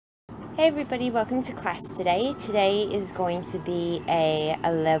Hey everybody, welcome to class today. Today is going to be a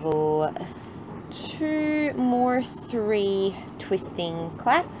level 2 more 3 twisting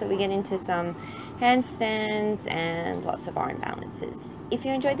class. So we get into some handstands and lots of arm balances. If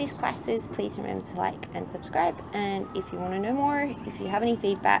you enjoyed these classes, please remember to like and subscribe. And if you want to know more, if you have any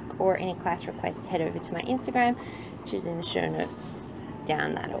feedback or any class requests, head over to my Instagram, which is in the show notes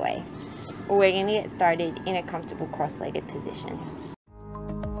down that way. We're going to get started in a comfortable cross-legged position.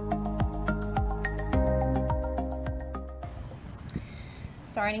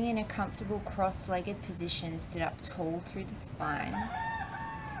 Starting in a comfortable cross-legged position, sit up tall through the spine.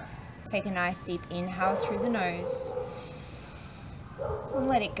 Take a nice deep inhale through the nose and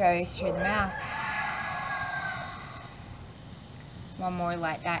let it go through the mouth. One more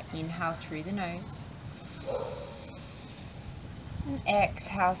like that, inhale through the nose and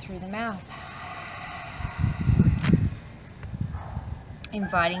exhale through the mouth.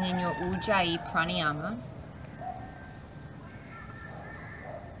 Inviting in your Ujjayi pranayama.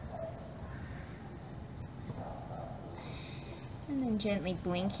 And then gently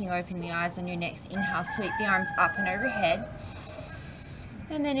blinking open the eyes on your next inhale, sweep the arms up and overhead.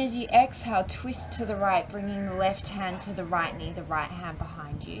 And then as you exhale, twist to the right, bringing the left hand to the right knee, the right hand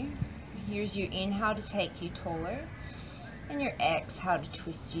behind you. Here's your inhale to take you taller, and your exhale to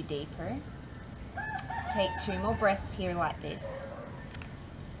twist you deeper. Take 2 more breaths here like this.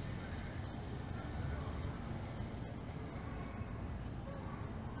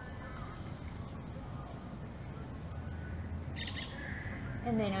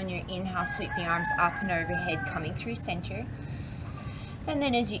 And then on your inhale, sweep the arms up and overhead, coming through center. And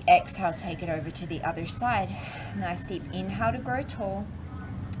then as you exhale, take it over to the other side. Nice deep inhale to grow tall.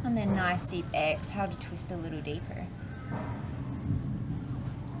 And then nice deep exhale to twist a little deeper.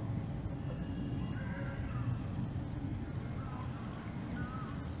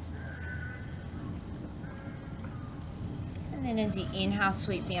 And then as you inhale,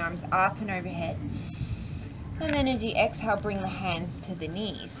 sweep the arms up and overhead. And then as you exhale, bring the hands to the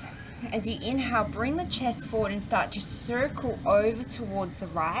knees. As you inhale, bring the chest forward and start to circle over towards the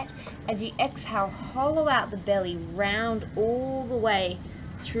right. As you exhale, hollow out the belly, round all the way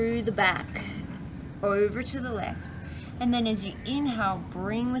through the back, over to the left. And then as you inhale,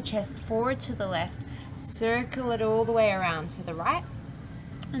 bring the chest forward to the left, circle it all the way around to the right,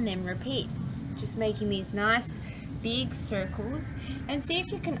 and then repeat. Just making these nice big circles, and see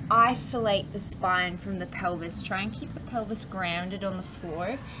if you can isolate the spine from the pelvis. Try and keep the pelvis grounded on the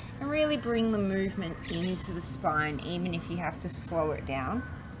floor and really bring the movement into the spine, even if you have to slow it down.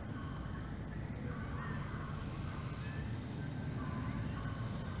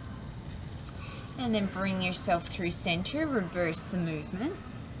 And then bring yourself through center, reverse the movement.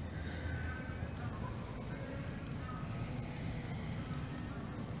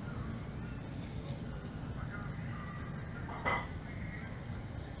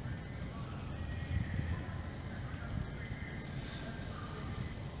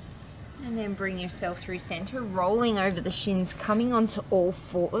 And then bring yourself through center, rolling over the shins, coming onto all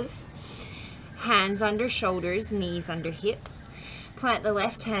fours. Hands under shoulders, knees under hips. Plant the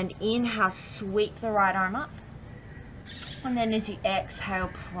left hand, inhale, sweep the right arm up. And then as you exhale,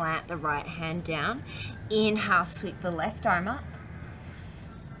 plant the right hand down. Inhale, sweep the left arm up.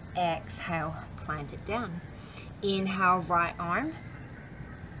 Exhale, plant it down. Inhale, right arm.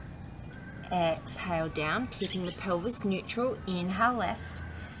 Exhale, down, keeping the pelvis neutral. Inhale, left.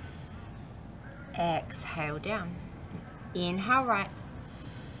 Exhale, down. Inhale, right.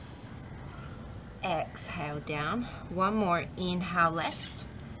 Exhale, down. One more. Inhale, left.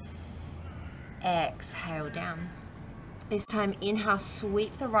 Exhale, down. This time, inhale,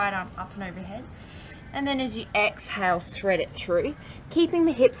 sweep the right arm up and overhead. And then as you exhale, thread it through. Keeping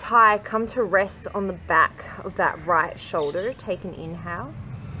the hips high, come to rest on the back of that right shoulder. Take an inhale.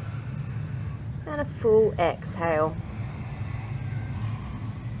 And a full exhale.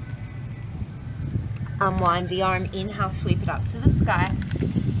 Unwind the arm, inhale, sweep it up to the sky.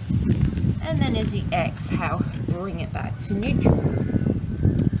 And then as you exhale, bring it back to neutral.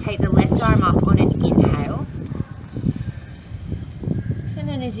 Take the left arm up on an inhale. And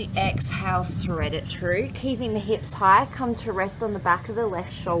then as you exhale, thread it through. Keeping the hips high, come to rest on the back of the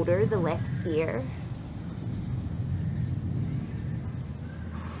left shoulder, the left ear.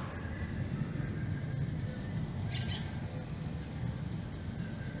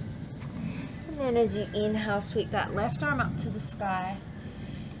 And as you inhale, sweep that left arm up to the sky.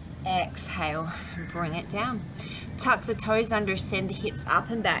 Exhale, bring it down. Tuck the toes under, send the hips up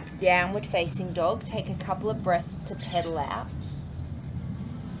and back, downward facing dog. Take a couple of breaths to pedal out.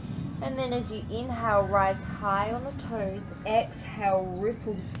 And then as you inhale, rise high on the toes. Exhale,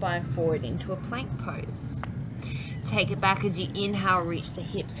 ripple the spine forward into a plank pose. Take it back as you inhale, reach the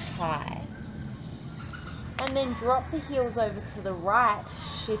hips high. And then drop the heels over to the right,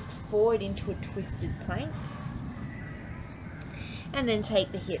 shift forward into a twisted plank. And then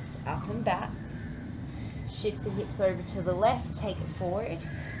take the hips up and back. Shift the hips over to the left, take it forward.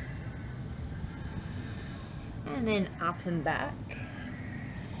 And then up and back.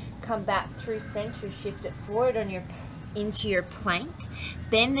 Come back through center, shift it forward into your plank.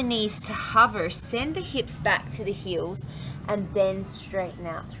 Bend the knees to hover, send the hips back to the heels, and then straighten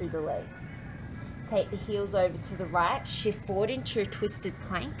out through the legs. Take the heels over to the right, shift forward into your twisted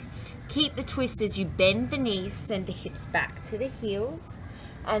plank. Keep the twist as you bend the knees, send the hips back to the heels,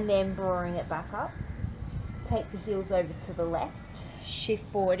 and then bring it back up. Take the heels over to the left, shift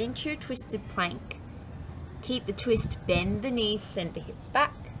forward into your twisted plank. Keep the twist, bend the knees, send the hips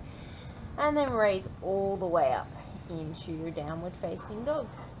back, and then raise all the way up into your downward facing dog.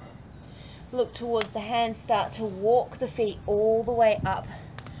 Look towards the hands, start to walk the feet all the way up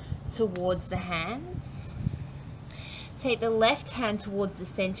towards the hands. Take the left hand towards the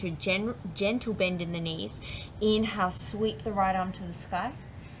center, gentle bend in the knees. Inhale, sweep the right arm to the sky.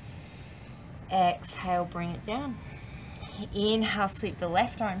 Exhale, bring it down. Inhale, sweep the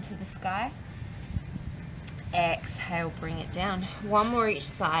left arm to the sky. Exhale, bring it down. One more each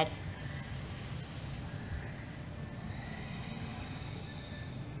side.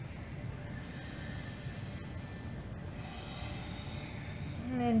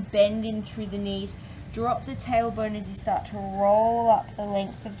 And then bend in through the knees. Drop the tailbone as you start to roll up the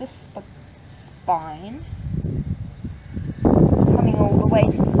length of the spine. Coming all the way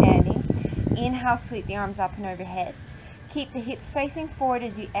to standing. Inhale, sweep the arms up and overhead. Keep the hips facing forward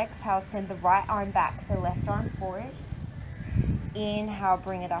as you exhale. Send the right arm back, the left arm forward. Inhale,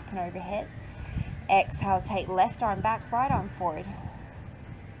 bring it up and overhead. Exhale, take left arm back, right arm forward.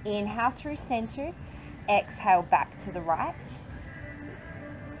 Inhale through center. Exhale, back to the right.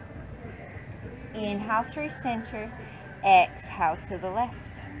 Inhale through center. Exhale to the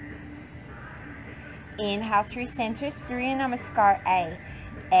left. Inhale through center, Surya Namaskar A.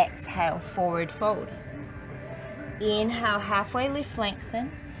 Exhale, forward fold. Inhale, halfway lift,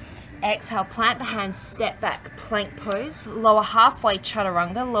 lengthen. Exhale, plant the hands, step back, plank pose. Lower halfway,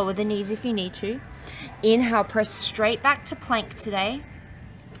 chaturanga. Lower the knees if you need to. Inhale, press straight back to plank today.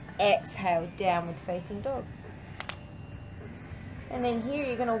 Exhale, downward facing dog. And then here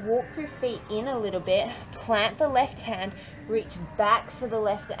you're going to walk your feet in a little bit. Plant the left hand, reach back for the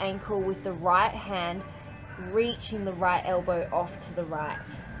left ankle with the right hand, reaching the right elbow off to the right.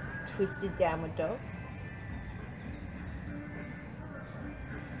 Twisted downward dog.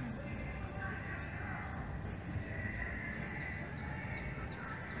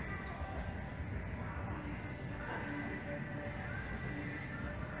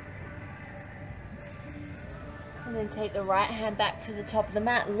 And then take the right hand back to the top of the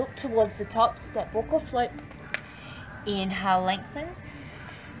mat. Look towards the top, step, walk or float. Inhale, lengthen.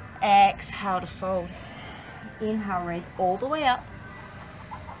 Exhale to fold. Inhale, raise all the way up.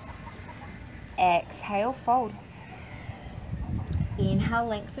 Exhale, fold. Inhale,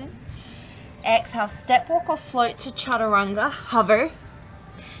 lengthen. Exhale, step, walk or float to chaturanga, hover.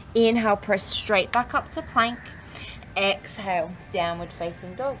 Inhale, press straight back up to plank. Exhale, downward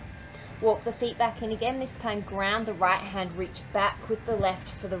facing dog. Walk the feet back in again. This time ground the right hand, reach back with the left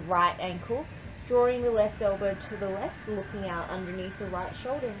for the right ankle, drawing the left elbow to the left, looking out underneath the right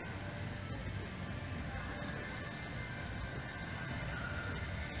shoulder.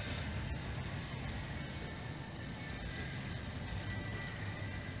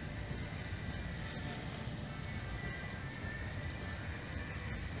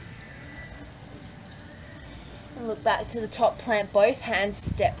 And look back to the top, plant both hands,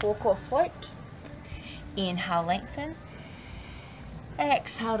 step, walk or float. Inhale, lengthen.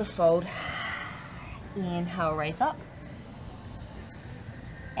 Exhale to fold. Inhale, raise up.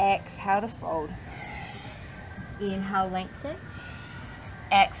 Exhale to fold. Inhale, lengthen.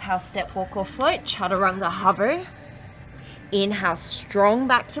 Exhale, step, walk or float. Chaturanga, hover. Inhale, strong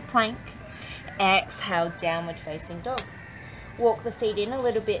back to plank. Exhale, downward facing dog. Walk the feet in a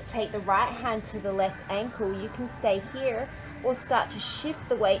little bit. Take the right hand to the left ankle. You can stay here or start to shift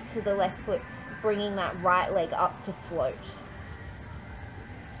the weight to the left foot, bringing that right leg up to float.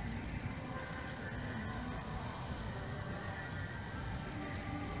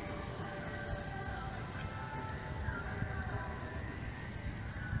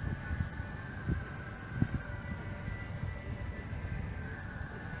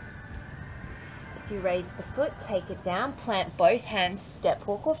 you raise the foot, take it down, plant both hands, step,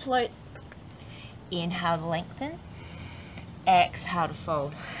 walk or float. Inhale to lengthen. Exhale to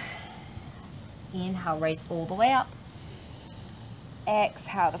fold. Inhale, raise all the way up.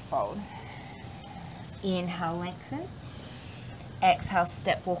 Exhale to fold. Inhale, lengthen. Exhale,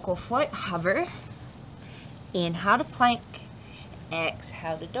 step, walk or float, hover. Inhale to plank.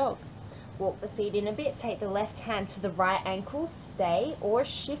 Exhale to dog. Walk the feet in a bit, take the left hand to the right ankle, stay, or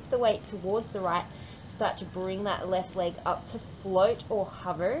shift the weight towards the right. Start to bring that left leg up to float or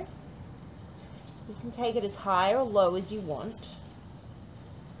hover. You can take it as high or low as you want.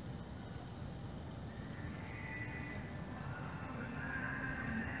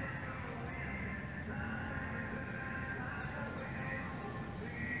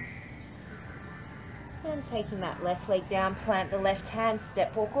 And taking that left leg down, plant the left hand,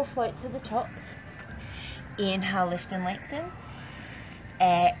 step, walk or float to the top. Inhale, lift and lengthen.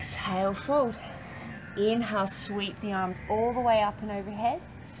 Exhale, fold. Inhale, sweep the arms all the way up and overhead.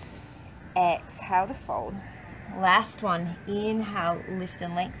 Exhale to fold. Last one. Inhale, lift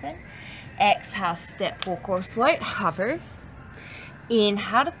and lengthen. Exhale, step, walk or float, hover.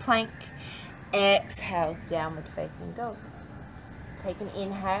 Inhale to plank. Exhale, downward facing dog. Take an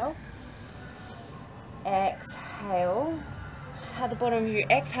inhale. Exhale. At the bottom of your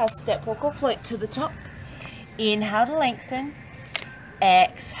exhale, step, walk or float to the top. Inhale to lengthen.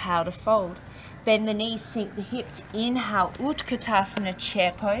 Exhale to fold. Bend the knees, sink the hips. Inhale, Utkatasana,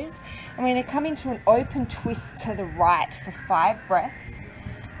 chair pose. I'm going to come into an open twist to the right for 5 breaths.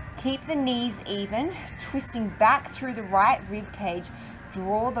 Keep the knees even, twisting back through the right rib cage.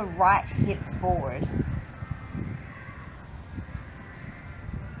 Draw the right hip forward.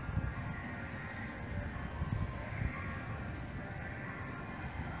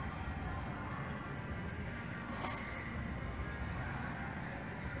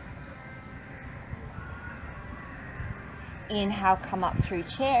 Inhale, come up through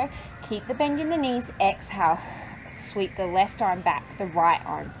chair. Keep the bend in the knees. Exhale, sweep the left arm back, the right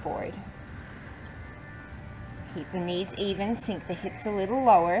arm forward. Keep the knees even, sink the hips a little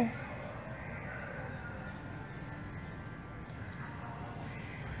lower.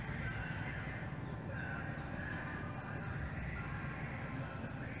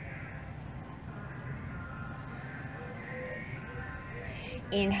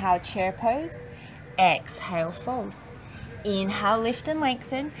 Inhale, chair pose. Exhale, fold. Inhale, lift and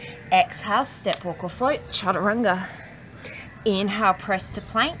lengthen. Exhale, step, walk or float, chaturanga. Inhale, press to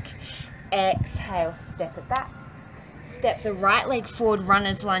plank. Exhale, step it back. Step the right leg forward,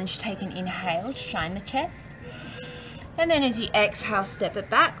 runner's lunge, take an inhale, shine the chest. And then as you exhale, step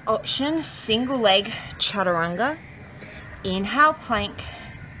it back. Option, single leg, chaturanga. Inhale, plank.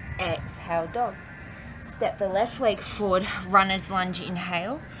 Exhale, dog. Step the left leg forward, runner's lunge,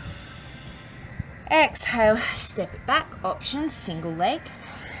 inhale. Exhale, step it back, option, single leg.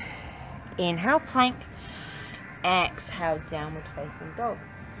 Inhale, plank. Exhale, downward facing dog.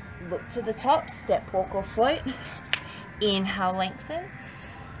 Look to the top, step, walk or float. Inhale, lengthen.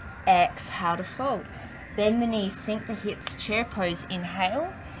 Exhale to fold. Bend the knees, sink the hips, chair pose,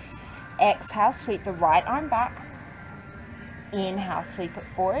 inhale. Exhale, sweep the right arm back. Inhale, sweep it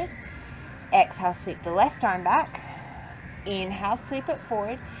forward. Exhale, sweep the left arm back. Inhale, sweep it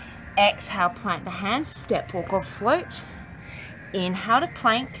forward. Exhale, plant the hands, step, walk or float. Inhale to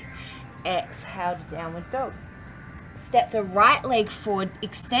plank. Exhale to downward dog. Step the right leg forward,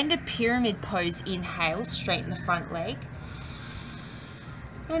 extended pyramid pose, inhale, straighten the front leg.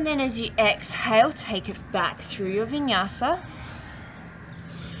 And then as you exhale, take it back through your vinyassa.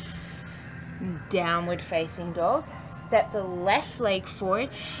 Downward facing dog. Step the left leg forward,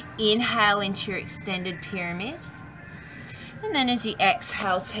 inhale into your extended pyramid. And then as you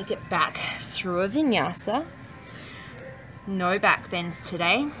exhale, take it back through a vinyasa. No back bends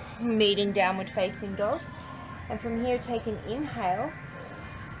today. Meet in downward facing dog. And from here, take an inhale.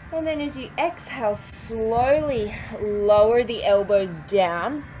 And then as you exhale, slowly lower the elbows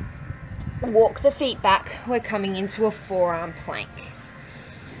down. Walk the feet back. We're coming into a forearm plank.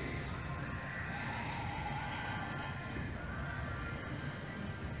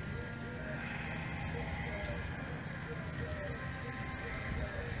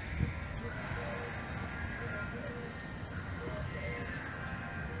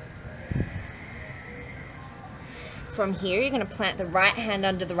 From here, you're going to plant the right hand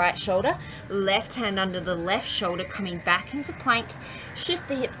under the right shoulder, left hand under the left shoulder, coming back into plank. Shift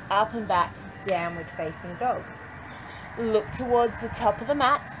the hips up and back, downward facing dog. Look towards the top of the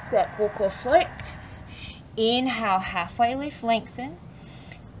mat, step, walk or float. Inhale, halfway lift, lengthen.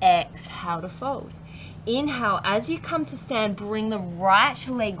 Exhale to fold. Inhale, as you come to stand, bring the right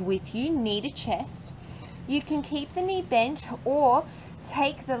leg with you, knee to chest. You can keep the knee bent or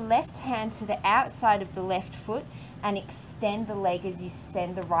take the left hand to the outside of the left foot and extend the leg as you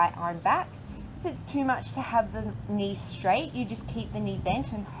send the right arm back. If it's too much to have the knee straight, you just keep the knee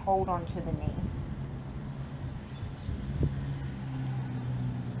bent and hold on to the knee.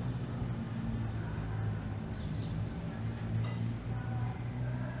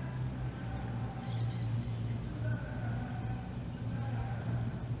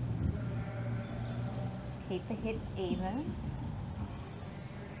 Keep the hips even.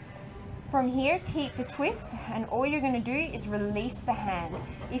 From here, keep the twist, and all you're going to do is release the hand.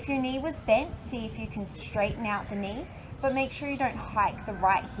 If your knee was bent, see if you can straighten out the knee, but make sure you don't hike the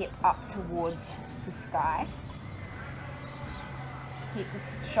right hip up towards the sky. Keep the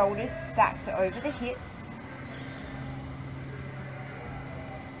shoulders stacked over the hips.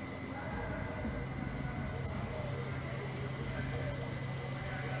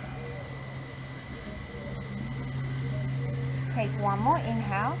 Take one more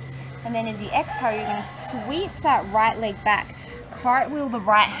inhale, and then as you exhale, you're going to sweep that right leg back. Cartwheel the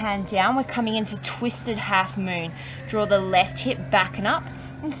right hand down. We're coming into twisted half moon. Draw the left hip back and up,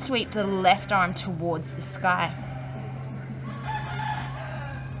 and sweep the left arm towards the sky.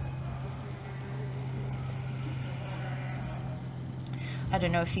 I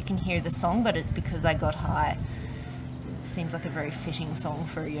don't know if you can hear the song, but it's because I got high. It seems like a very fitting song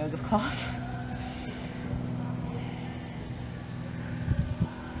for a yoga class.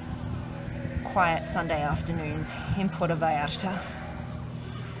 Quiet Sunday afternoons in Puerto Vallarta.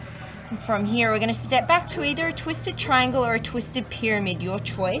 And from here, we're going to step back to either a twisted triangle or a twisted pyramid, your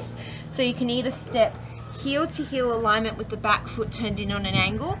choice. So you can either step heel to heel alignment with the back foot turned in on an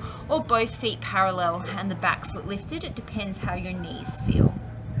angle, or both feet parallel and the back foot lifted. It depends how your knees feel.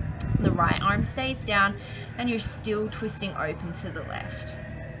 The right arm stays down and you're still twisting open to the left.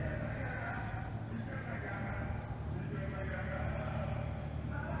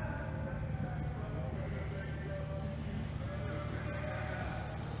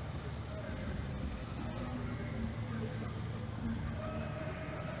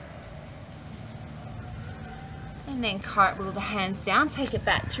 And then cartwheel the hands down, take it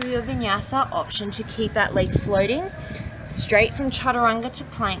back through your vinyassa. Option to keep that leg floating, straight from chaturanga to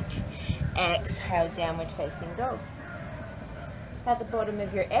plank. Exhale, downward facing dog. At the bottom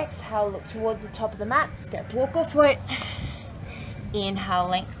of your exhale, look towards the top of the mat, step, walk or float. Inhale,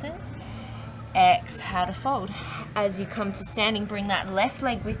 lengthen. Exhale to fold. As you come to standing, bring that left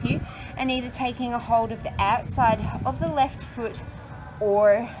leg with you, and either taking a hold of the outside of the left foot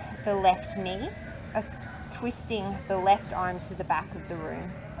or the left knee, twisting the left arm to the back of the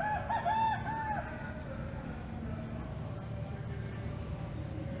room.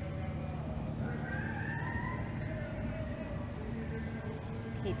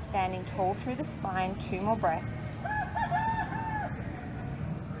 Keep standing tall through the spine, 2 more breaths.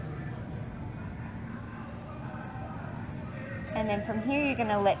 And then from here, you're going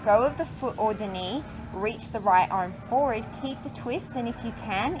to let go of the foot or the knee, reach the right arm forward, keep the twist, and if you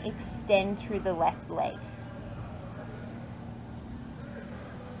can, extend through the left leg.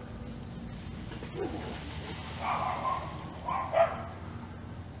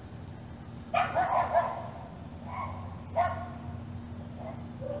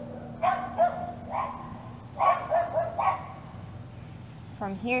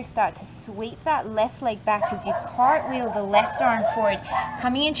 From here, start to sweep that left leg back as you cartwheel the left arm forward,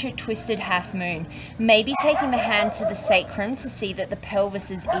 coming into your twisted half moon. Maybe taking the hand to the sacrum to see that the pelvis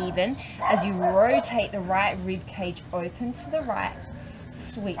is even. As you rotate the right rib cage open to the right,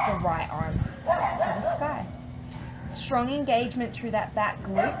 sweep the right arm up to the sky. Strong engagement through that back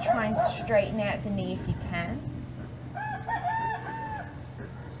glute. Try and straighten out the knee if you can.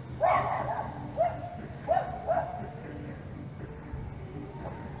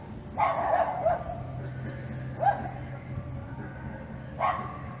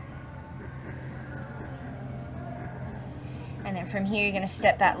 And then from here, you're going to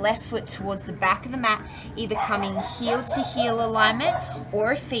step that left foot towards the back of the mat, either coming heel to heel alignment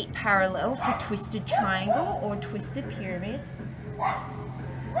or feet parallel for twisted triangle or twisted pyramid.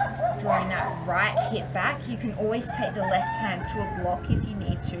 Drawing that right hip back. You can always take the left hand to a block if you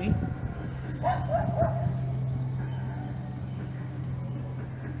need to.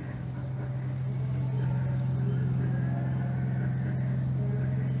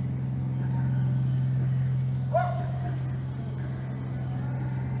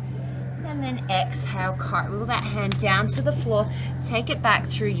 And then exhale, cartwheel that hand down to the floor. Take it back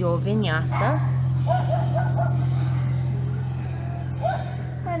through your vinyasa.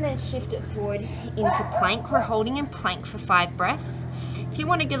 And and then shift it forward into plank. We're holding in plank for 5 breaths. If you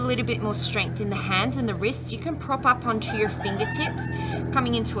want to get a little bit more strength in the hands and the wrists, you can prop up onto your fingertips,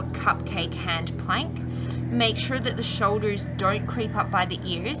 coming into a cupcake hand plank. Make sure that the shoulders don't creep up by the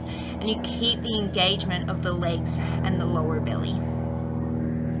ears, and you keep the engagement of the legs and the lower belly.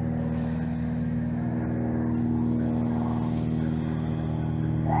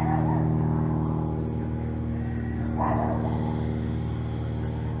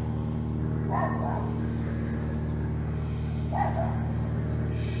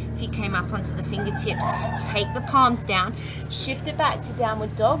 If you came up onto the fingertips, take the palms down, shift it back to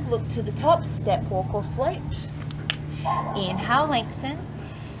downward dog, look to the top, step, walk or float. Inhale, lengthen.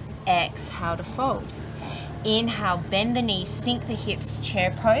 Exhale to fold. Inhale, bend the knees, sink the hips, chair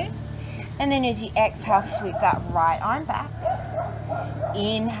pose. And then as you exhale, sweep that right arm back.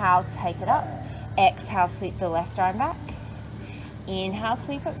 Inhale, take it up. Exhale, sweep the left arm back. Inhale,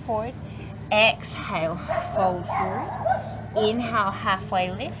 sweep it forward. Exhale, fold forward. Inhale,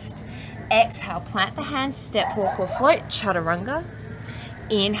 halfway lift. Exhale, plant the hands, step, walk or float, chaturanga.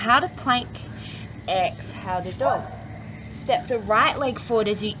 Inhale to plank. Exhale to dog. Step the right leg forward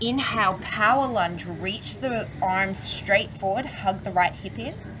as you inhale, power lunge, reach the arms straight forward, hug the right hip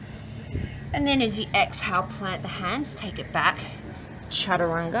in. And then as you exhale, plant the hands, take it back,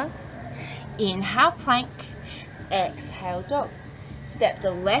 chaturanga. Inhale, plank. Exhale, dog. Step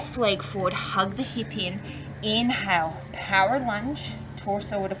the left leg forward, hug the hip in. Inhale, power lunge,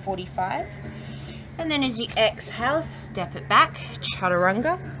 torso at a 45. And then as you exhale, step it back,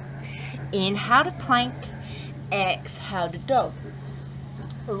 chaturanga. Inhale to plank. Exhale to dog.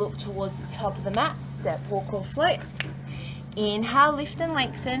 Look towards the top of the mat, step, walk or float. Inhale, lift and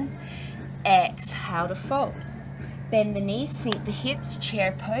lengthen. Exhale to fold. Bend the knees, sink the hips,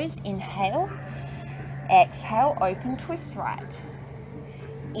 chair pose. Inhale. Exhale, open, twist right.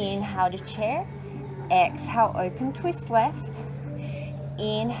 Inhale to chair. Exhale, open, twist left.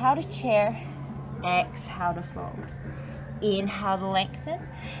 Inhale to chair. Exhale to fold. Inhale to lengthen.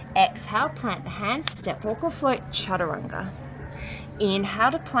 Exhale, plant the hands, step, walk or float, chaturanga.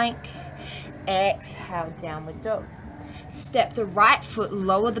 Inhale to plank. Exhale, downward dog. Step the right foot,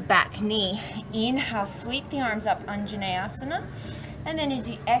 lower the back knee. Inhale, sweep the arms up, Kondinyasana. And then as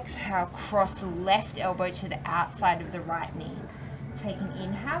you exhale, cross the left elbow to the outside of the right knee. Take an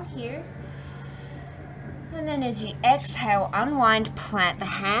inhale here. And then as you exhale, unwind, plant the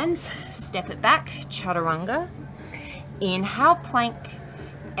hands, step it back, chaturanga. Inhale, plank.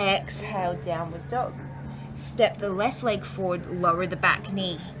 Exhale, downward dog. Step the left leg forward, lower the back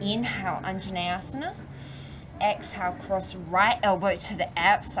knee. Inhale, Kondinyasana. Exhale, cross right elbow to the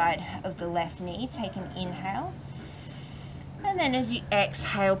outside of the left knee. Take an inhale. And then as you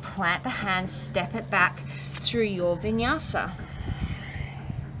exhale, plant the hands, step it back through your vinyassa.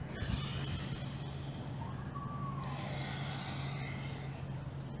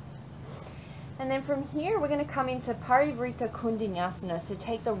 And then from here, we're going to come into Parivrtta Kondinyasana. So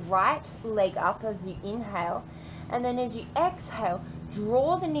take the right leg up as you inhale. And then as you exhale,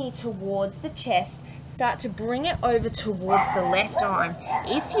 draw the knee towards the chest. Start to bring it over towards the left arm.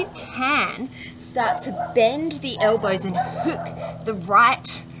 If you can, start to bend the elbows and hook the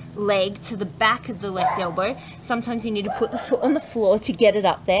right leg to the back of the left elbow. Sometimes you need to put the foot on the floor to get it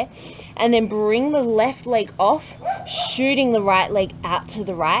up there. And then bring the left leg off, shooting the right leg out to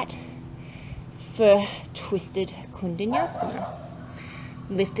the right for twisted Kondinyasana.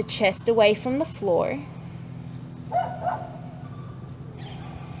 Lift the chest away from the floor.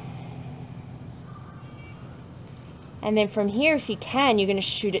 And then from here, if you can, you're going to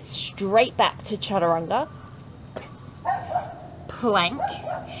shoot it straight back to chaturanga. Plank.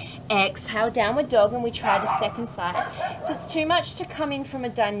 Exhale, downward dog, and we try the second side. If it's too much to come in from a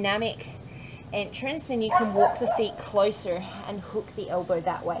dynamic entrance, then you can walk the feet closer and hook the elbow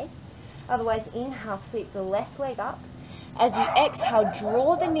that way. Otherwise, inhale, sweep the left leg up. As you exhale,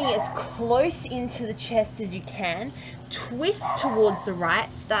 draw the knee as close into the chest as you can. Twist towards the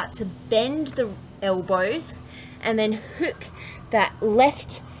right. Start to bend the elbows and then hook that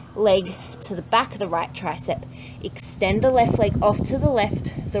left leg to the back of the right tricep. Extend the left leg off to the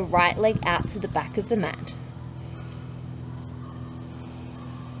left, the right leg out to the back of the mat.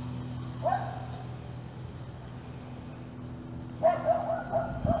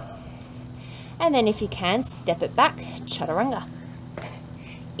 And then if you can, step it back, chaturanga.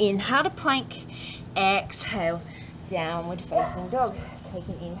 Inhale to plank. Exhale, downward facing dog. Take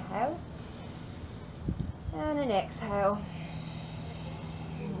an inhale and an exhale.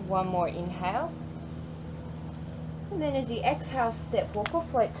 One more inhale. And then as you exhale, step, walk or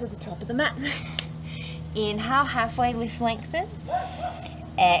float to the top of the mat. Inhale, halfway lift, lengthen.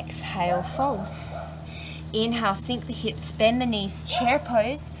 exhale, fold. Inhale, sink the hips, bend the knees, chair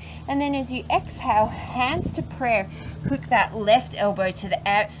pose. And then as you exhale, hands to prayer, hook that left elbow to the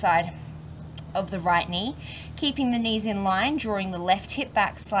outside of the right knee, keeping the knees in line, drawing the left hip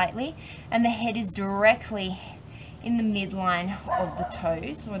back slightly, and the head is directly in the midline of the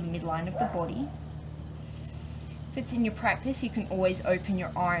toes, or the midline of the body. If it's in your practice, you can always open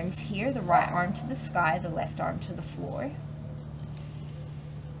your arms here, the right arm to the sky, the left arm to the floor.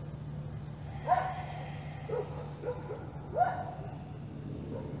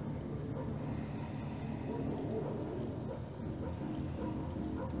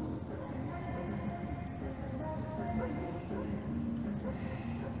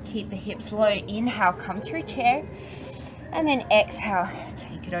 Keep the hips low. Inhale, come through chair. And then exhale,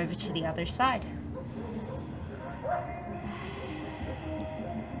 take it over to the other side.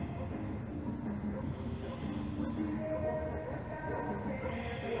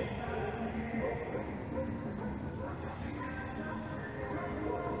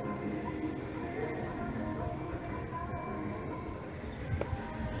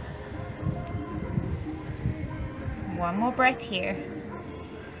 One more breath here.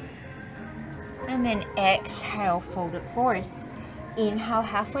 And then exhale, fold it forward. Inhale,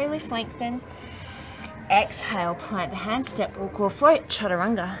 halfway lift, lengthen. Exhale, plant the hand, step, walk or float,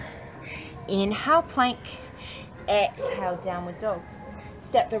 chaturanga. Inhale, plank. Exhale, downward dog.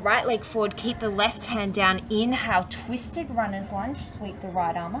 Step the right leg forward, keep the left hand down. Inhale, twisted runner's lunge, sweep the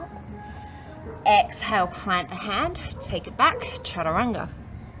right arm up. Exhale, plant the hand, take it back, chaturanga.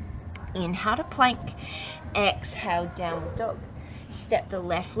 Inhale to plank. Exhale, downward dog. Step the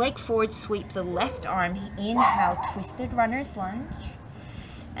left leg forward, sweep the left arm. Inhale, twisted runner's lunge.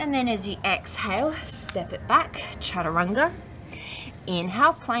 And then as you exhale, step it back, chaturanga.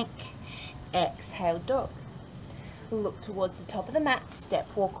 Inhale, plank. Exhale, dog. Look towards the top of the mat, step,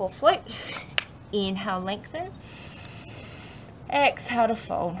 walk or float. Inhale, lengthen. Exhale to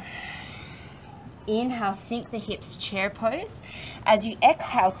fold. Inhale, sink the hips, chair pose. As you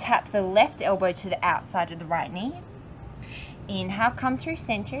exhale, tap the left elbow to the outside of the right knee. Inhale, come through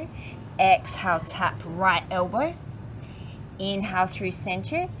center. Exhale, tap right elbow. Inhale through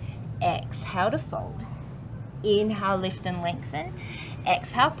center. Exhale to fold. Inhale, lift and lengthen.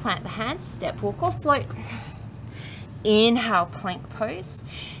 Exhale, plant the hands, step, walk or float. Inhale, plank pose.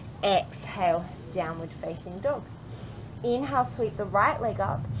 Exhale, downward facing dog. Inhale, sweep the right leg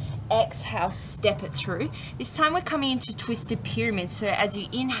up. Exhale, step it through. This time we're coming into twisted pyramid. So as you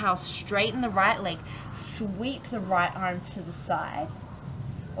inhale, straighten the right leg, sweep the right arm to the side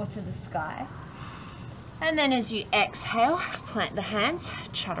or to the sky. And then as you exhale, plant the hands,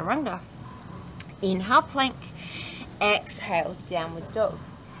 chaturanga. Inhale, plank. Exhale, downward dog.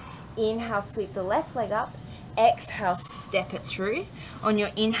 Inhale, sweep the left leg up. Exhale, step it through. On your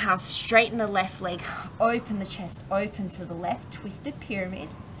inhale, straighten the left leg, open the chest, open to the left, twisted pyramid.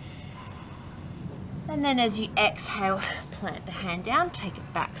 And then as you exhale, plant the hand down, take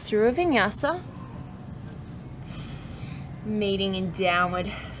it back through a vinyassa. Meeting in downward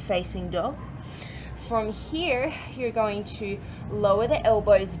facing dog. From here, you're going to lower the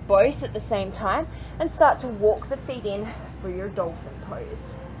elbows both at the same time and start to walk the feet in for your dolphin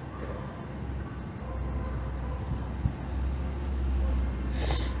pose.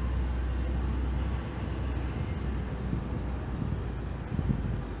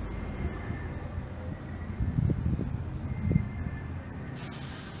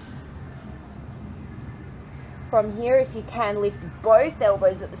 From here, if you can, lift both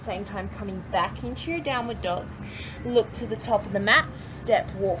elbows at the same time, coming back into your downward dog. Look to the top of the mat,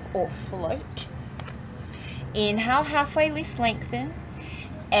 step, walk or float. Inhale, halfway lift, lengthen.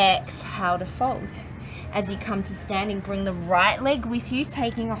 Exhale to fold. As you come to standing, bring the right leg with you,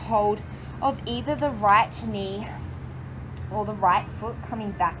 taking a hold of either the right knee or the right foot,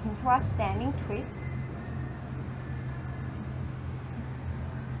 coming back into our standing twist.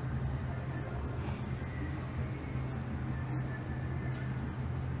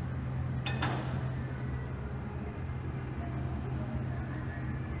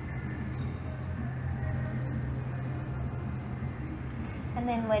 And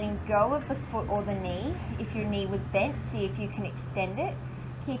then letting go of the foot or the knee. If your knee was bent, see if you can extend it.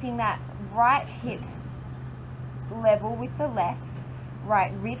 Keeping that right hip level with the left.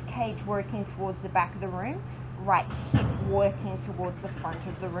 Right rib cage working towards the back of the room. Right hip working towards the front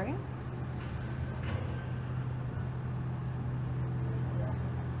of the room.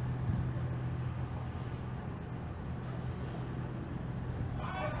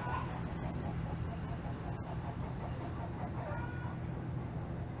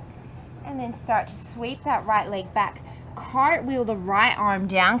 And then start to sweep that right leg back, cartwheel the right arm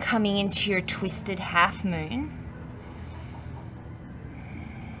down, coming into your twisted half moon.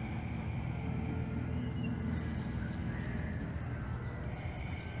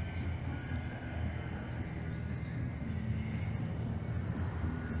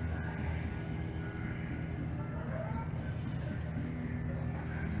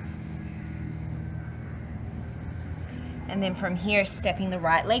 And then from here, stepping the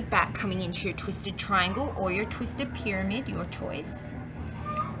right leg back, coming into your twisted triangle or your twisted pyramid, your choice.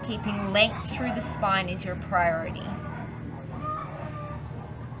 Keeping length through the spine is your priority.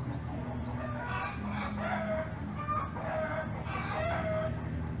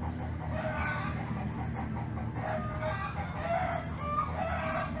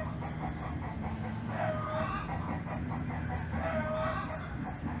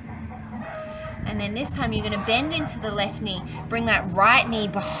 And then this time you're going to bend into the left knee, bring that right knee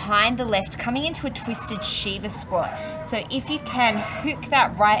behind the left, coming into a twisted Shiva squat. So if you can, hook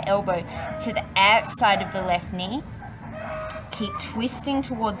that right elbow to the outside of the left knee. Keep twisting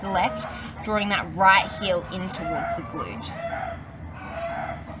towards the left, drawing that right heel in towards the glute.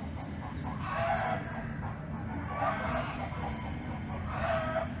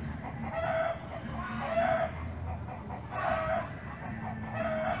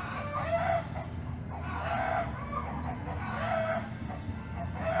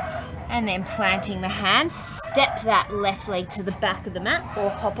 And then planting the hands, step that left leg to the back of the mat or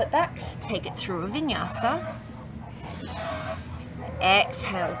hop it back, take it through a vinyassa.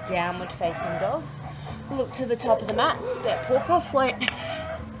 Exhale, downward facing dog. Look to the top of the mat, step, walk or float.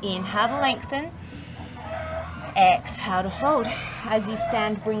 Inhale to lengthen. Exhale to fold. As you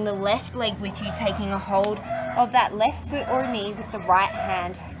stand, bring the left leg with you, taking a hold of that left foot or knee with the right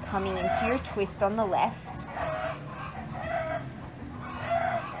hand coming into your twist on the left.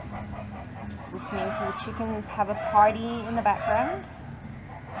 Listening to the chickens have a party in the background.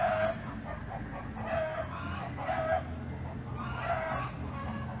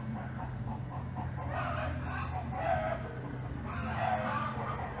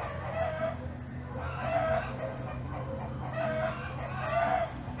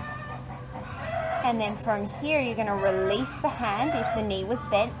 And then from here, you're going to release the hand. If the knee was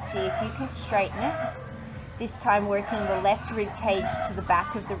bent, see if you can straighten it. This time working the left rib cage to the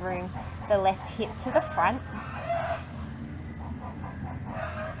back of the room, the left hip to the front.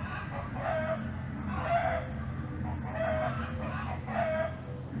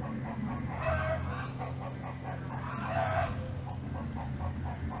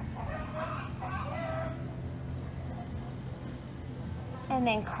 And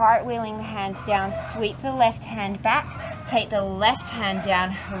then cartwheeling the hands down, sweep the left hand back, take the left hand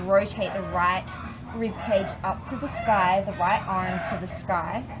down, rotate the right rib cage up to the sky, the right arm to the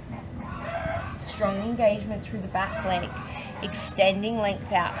sky. Strong engagement through the back leg, extending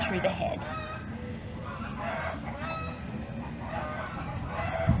length out through the head.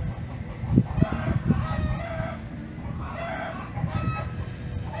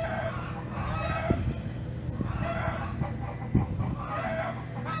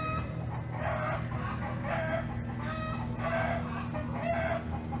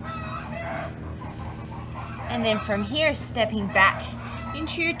 And then from here, stepping back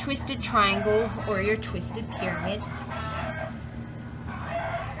into your twisted triangle or your twisted pyramid.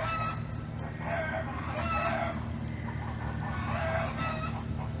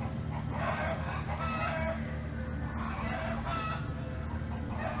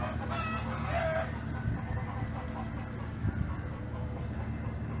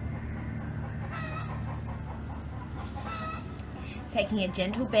 Taking a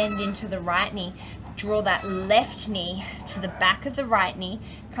gentle bend into the right knee, draw that left knee to the back of the right knee,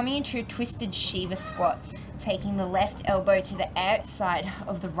 coming into a twisted Shiva squat, taking the left elbow to the outside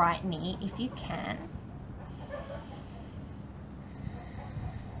of the right knee if you can.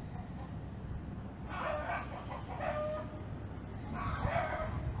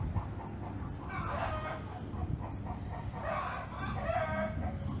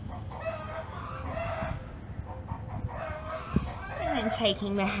 And then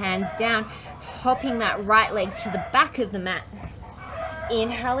taking the hands down, hopping that right leg to the back of the mat.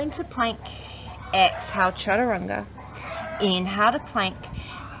 Inhale into plank, exhale chaturanga. Inhale to plank,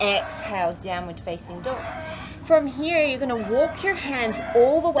 exhale downward facing dog. From here, you're going to walk your hands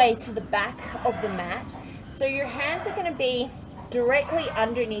all the way to the back of the mat. So your hands are going to be directly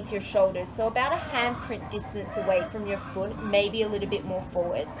underneath your shoulders, so about a handprint distance away from your foot, maybe a little bit more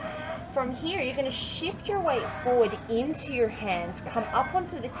forward. From here, you're going to shift your weight forward into your hands, come up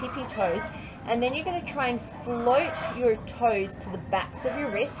onto the tippy toes, and then you're going to try and float your toes to the backs of your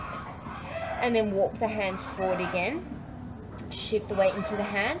wrist, and then walk the hands forward again. Shift the weight into the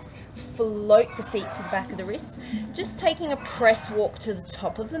hands. Float the feet to the back of the wrists. Just taking a press walk to the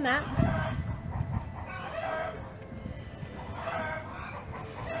top of the mat.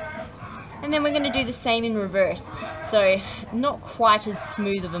 And then we're going to do the same in reverse. So not quite as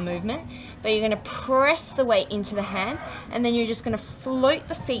smooth of a movement, but you're going to press the weight into the hands, and then you're just going to float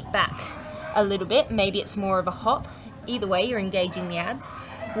the feet back a little bit. Maybe it's more of a hop. Either way, you're engaging the abs.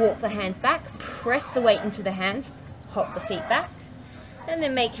 Walk the hands back, press the weight into the hands, hop the feet back, and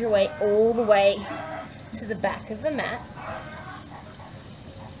then make your way all the way to the back of the mat.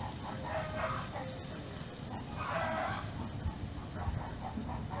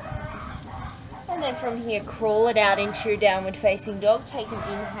 And then from here, crawl it out into your downward facing dog. Take an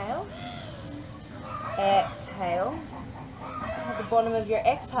inhale. Exhale. At the bottom of your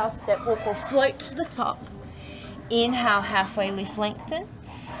exhale, step walk or float to the top. Inhale, halfway lift, lengthen.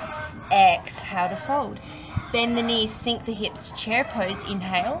 Exhale to fold. Bend the knees, sink the hips, chair pose,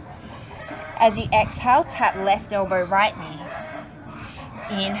 inhale. As you exhale, tap left elbow, right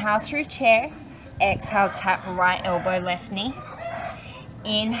knee. Inhale through chair. Exhale, tap right elbow, left knee.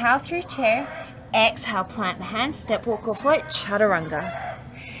 Inhale through chair. Exhale, plant the hands, step, walk or float, chaturanga.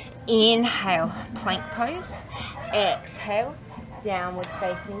 Inhale, plank pose. Exhale, downward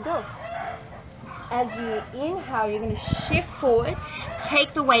facing dog. As you inhale, you're going to shift forward,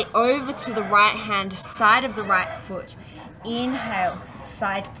 take the weight over to the right hand, side of the right foot. Inhale,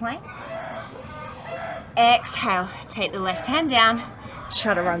 side plank. Exhale, take the left hand down,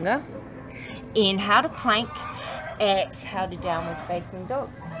 chaturanga. Inhale to plank. Exhale to downward facing dog.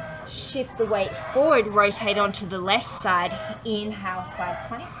 Shift the weight forward, rotate onto the left side. Inhale, side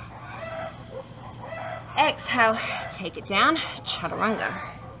plank. Exhale, take it down, chaturanga.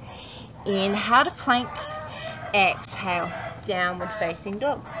 Inhale to plank. Exhale, downward facing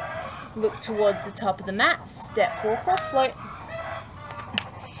dog. Look towards the top of the mat, step, walk or float.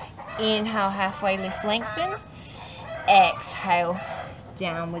 Inhale, halfway lift, lengthen. Exhale,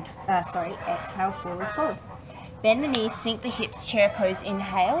 exhale, forward fold. Bend the knees, sink the hips, chair pose,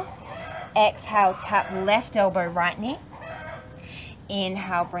 inhale. Exhale, tap left elbow, right knee.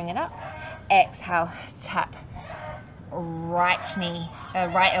 Inhale, bring it up. Exhale, tap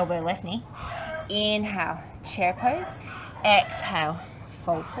right elbow, left knee. Inhale, chair pose. Exhale,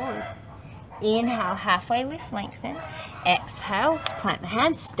 fold forward. Inhale, halfway lift, lengthen. Exhale, plant the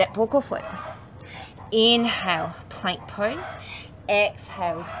hands, step, walk or float. Inhale, plank pose.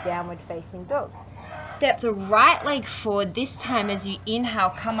 Exhale, downward facing dog. Step the right leg forward. This time as you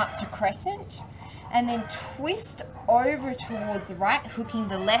inhale, come up to crescent and then twist over towards the right, hooking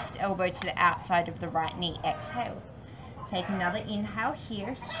the left elbow to the outside of the right knee. Exhale. Take another inhale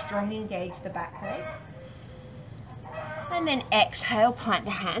here, strong engage the back leg. And then exhale, plant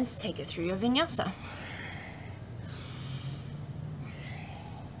the hands, take it through your vinyassa.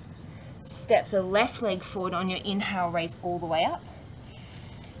 Step the left leg forward on your inhale, raise all the way up.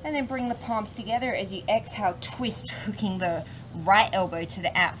 And then bring the palms together as you exhale, twist, hooking the right elbow to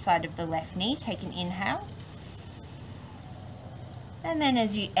the outside of the left knee. Take an inhale. And then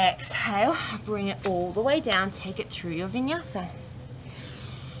as you exhale, bring it all the way down, take it through your vinyassa.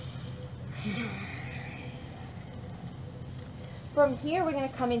 From here, we're going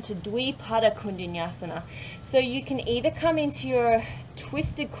to come into Dvipada Kondinyasana. So you can either come into your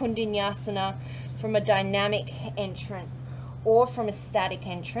twisted Kondinyasana from a dynamic entrance or from a static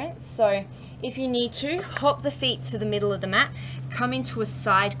entrance. So if you need to, hop the feet to the middle of the mat, come into a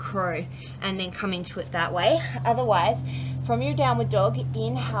side crow, and then come into it that way. Otherwise, from your downward dog,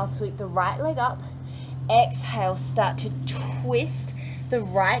 inhale, sweep the right leg up. Exhale, start to twist the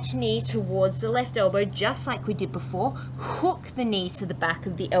right knee towards the left elbow, just like we did before. Hook the knee to the back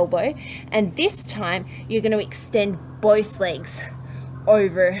of the elbow, and this time you're going to extend both legs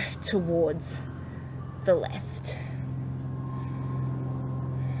over towards the left.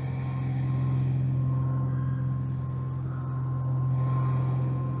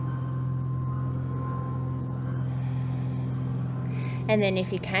 And then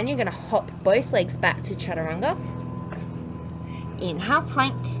if you can, you're going to hop both legs back to chaturanga. Inhale,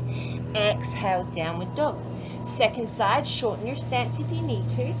 plank. Exhale, downward dog. Second side, shorten your stance if you need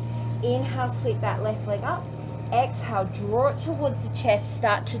to. Inhale, sweep that left leg up. Exhale, draw it towards the chest.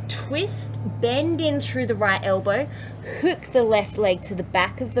 Start to twist, bend in through the right elbow. Hook the left leg to the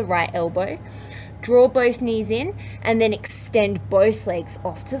back of the right elbow. Draw both knees in, and then extend both legs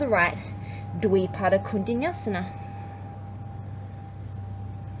off to the right. Dvipada Kondinyasana.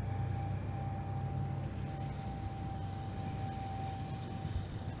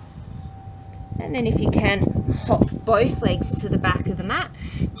 And then if you can, hop both legs to the back of the mat.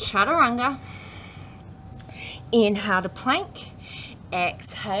 Chaturanga. Inhale to plank.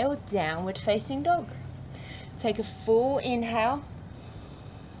 Exhale, downward facing dog. Take a full inhale,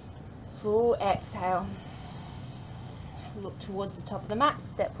 full exhale. Look towards the top of the mat,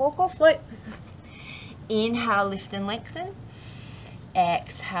 step, walk or float. Inhale, lift and lengthen.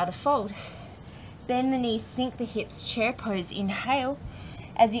 Exhale to fold. Bend the knees, sink the hips, chair pose, inhale.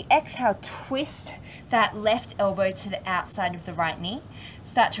 As you exhale, twist that left elbow to the outside of the right knee.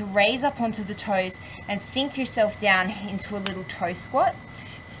 Start to raise up onto the toes and sink yourself down into a little toe squat.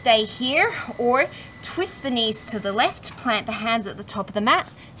 Stay here or twist the knees to the left, plant the hands at the top of the mat,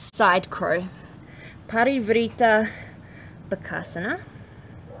 side crow. Parivrita Bakasana.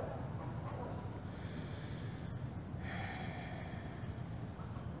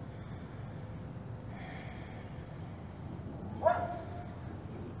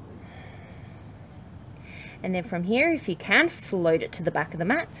 And then from here, if you can, float it to the back of the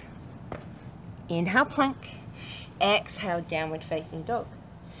mat. Inhale, plank. Exhale, downward facing dog.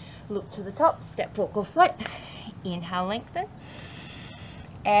 Look to the top, step, walk or float. Inhale, lengthen.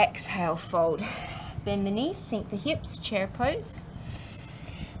 Exhale, fold. Bend the knees, sink the hips, chair pose.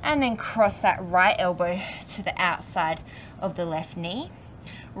 And then cross that right elbow to the outside of the left knee.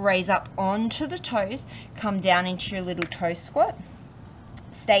 Raise up onto the toes, come down into your little toe squat.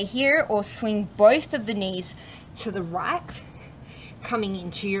 Stay here or swing both of the knees to the right, coming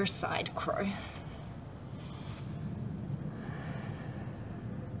into your side crow.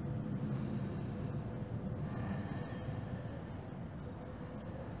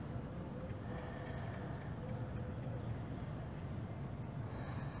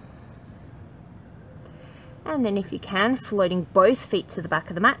 And then if you can, floating both feet to the back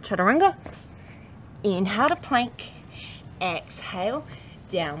of the mat, chaturanga. Inhale to plank. Exhale,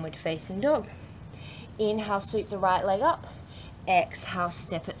 downward facing dog. Inhale, sweep the right leg up. Exhale,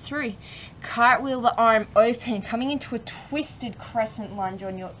 step it through. Cartwheel the arm open, coming into a twisted crescent lunge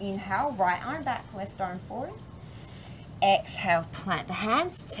on your inhale. Right arm back, left arm forward. Exhale, plant the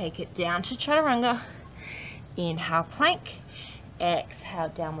hands, take it down to chaturanga. Inhale, plank. Exhale,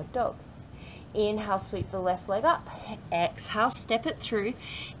 downward dog. Inhale, sweep the left leg up. Exhale, step it through.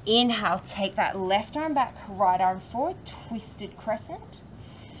 Inhale, take that left arm back, right arm forward, twisted crescent.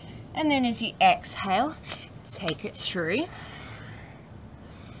 And then as you exhale, take it through.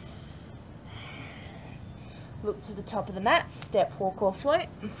 Look to the top of the mat, step, walk or float.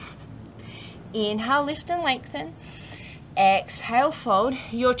 Inhale, lift and lengthen. Exhale, fold.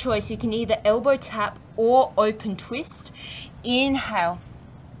 Your choice, you can either elbow tap or open twist. Inhale,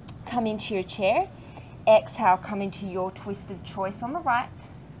 come into your chair. Exhale, come into your twist of choice on the right.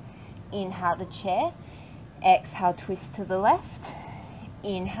 Inhale to chair. Exhale, twist to the left.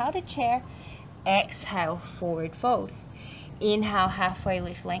 Inhale to chair. Exhale, forward fold. Inhale, halfway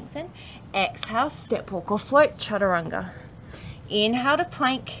lift, lengthen. Exhale, step, walk or float, chaturanga. Inhale to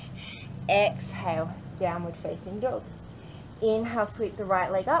plank. Exhale, downward facing dog. Inhale, sweep the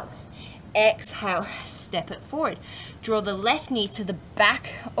right leg up. Exhale, step it forward. Draw the left knee to the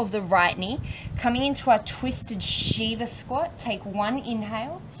back of the right knee, coming into our twisted Shiva squat. Take one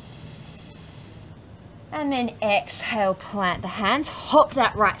inhale. And then exhale, plant the hands. Hop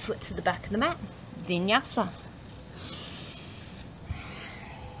that right foot to the back of the mat. Vinyassa.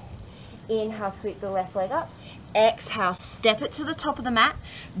 Inhale, sweep the left leg up. Exhale, step it to the top of the mat.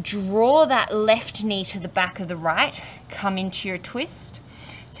 Draw that left knee to the back of the right. Come into your twist.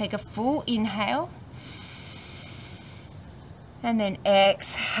 Take a full inhale. And then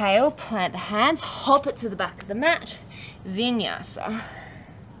exhale, plant the hands. Hop it to the back of the mat. Vinyassa.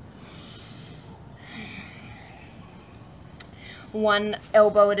 One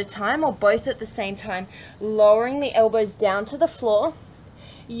elbow at a time or both at the same time, lowering the elbows down to the floor.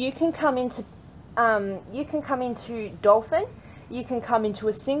 You can come into dolphin. You can come into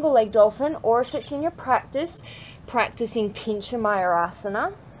a single leg dolphin, or if it's in your practice, practicing Pincha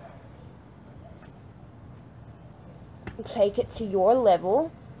Mayurasana. Take it to your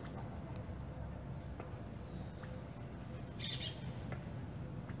level.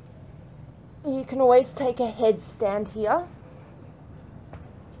 You can always take a headstand here.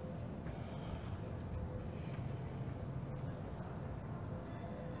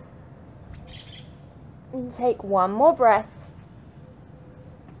 And take one more breath.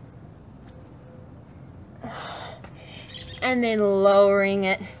 And then lowering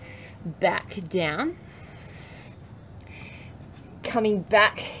it back down. Coming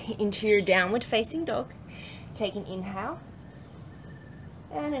back into your downward facing dog. Take an inhale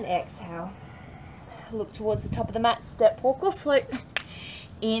and an exhale. Look towards the top of the mat, step, walk or float.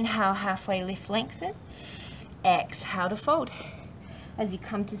 Inhale, halfway lift, lengthen. Exhale to fold. As you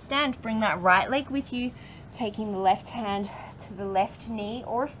come to stand, bring that right leg with you, taking the left hand to the left knee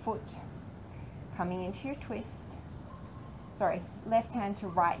or foot, coming into your twist. Sorry, left hand to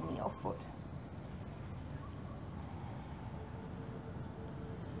right knee or foot.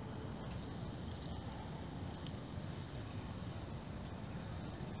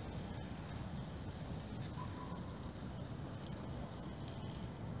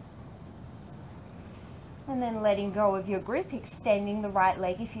 And then letting go of your grip, extending the right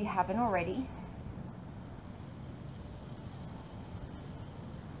leg if you haven't already.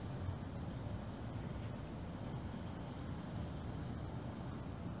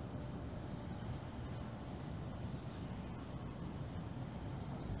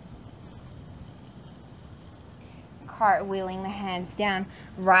 Cartwheeling the hands down.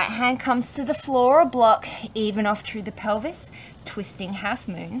 Right hand comes to the floor or block, even off through the pelvis, twisting half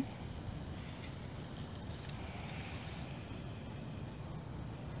moon.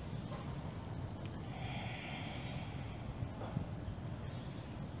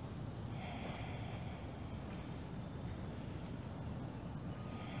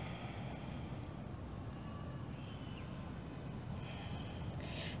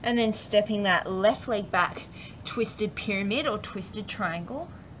 And then stepping that left leg back, twisted pyramid or twisted triangle.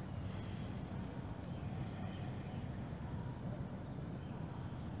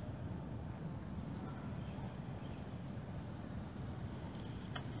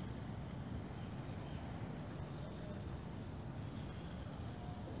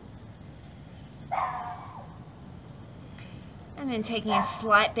 And then taking a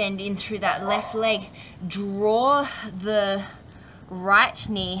slight bend in through that left leg, draw the right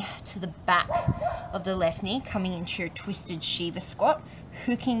knee to the back of the left knee, coming into your twisted Shiva squat,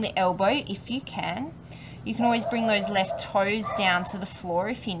 hooking the elbow if you can. You can always bring those left toes down to the floor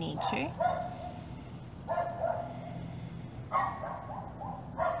if you need to.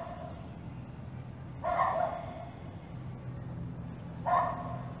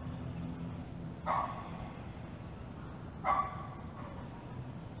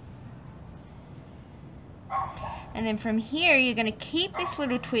 And then from here, you're going to keep this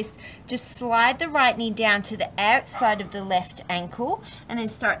little twist. Just slide the right knee down to the outside of the left ankle and then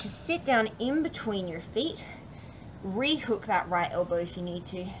start to sit down in between your feet. Rehook that right elbow if you need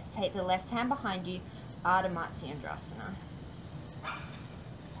to. Take the left hand behind you, Ardha Matsyendrasana.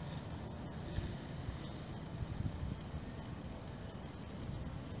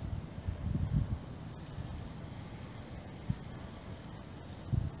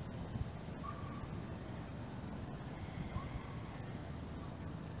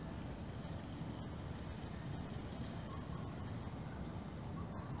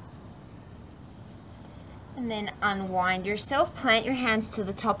 And then unwind yourself, plant your hands to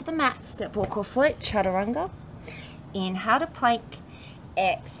the top of the mat, step, walk or float, chaturanga. Inhale to plank,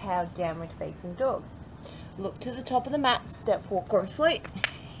 exhale, downward facing dog. Look to the top of the mat, step, walk or float.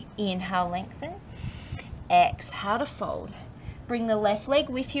 Inhale, lengthen, exhale to fold. Bring the left leg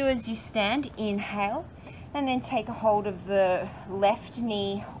with you as you stand, inhale, and then take a hold of the left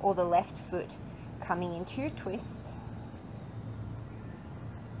knee or the left foot, coming into your twist.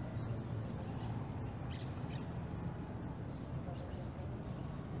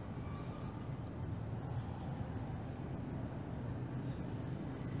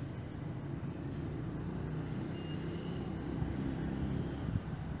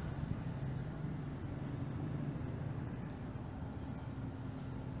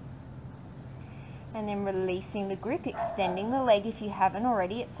 And then releasing the grip, extending the leg if you haven't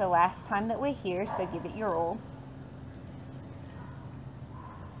already. It's the last time that we're here, so give it your all.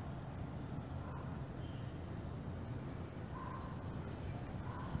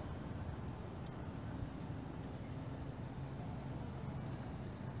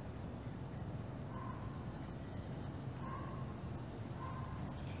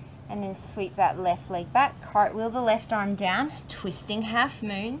 And then sweep that left leg back, cartwheel the left arm down, twisting half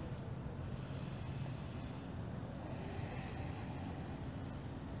moon.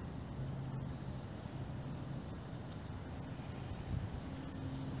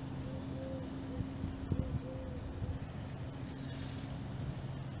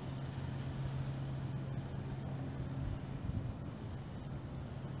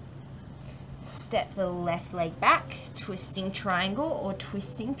 Step the left leg back, twisting triangle or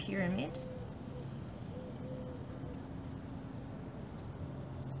twisting pyramid.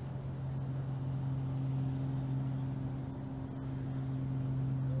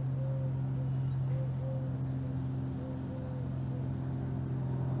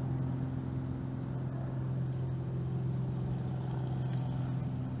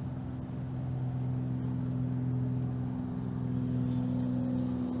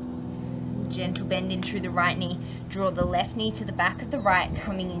 gentle bend in through the right knee. Draw the left knee to the back of the right,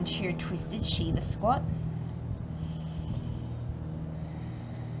 coming into your twisted Shiva squat.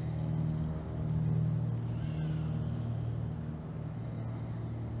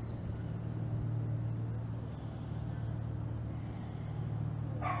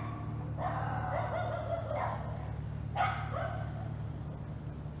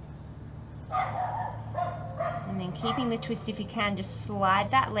 Keeping the twist, if you can, just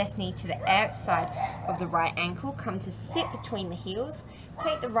slide that left knee to the outside of the right ankle. Come to sit between the heels.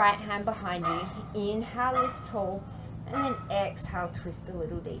 Take the right hand behind you. Inhale, lift tall, and then exhale, twist a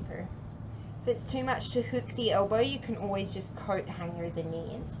little deeper. If it's too much to hook the elbow, you can always just coat hanger the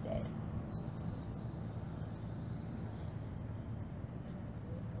knee instead.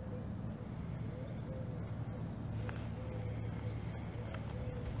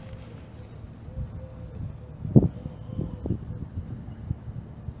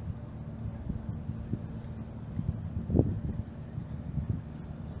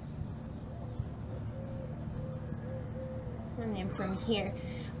 And then from here,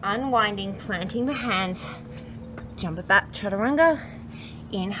 unwinding, planting the hands, jump it back, chaturanga.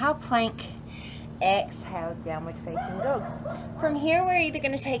 Inhale, plank. Exhale, downward facing dog. From here, we're either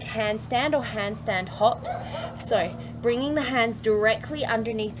going to take handstand or handstand hops. So bringing the hands directly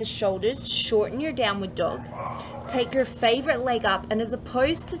underneath the shoulders, shorten your downward dog. Take your favorite leg up, and as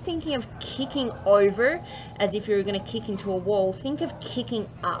opposed to thinking of kicking over as if you were going to kick into a wall, think of kicking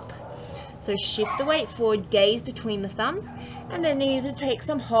up. So shift the weight forward, gaze between the thumbs, and then either take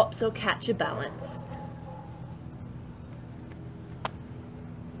some hops or catch a balance.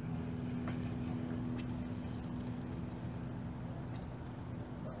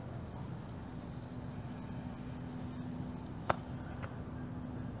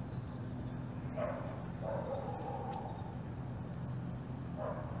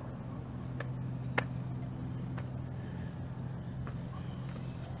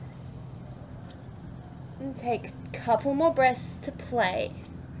 And take a couple more breaths to play.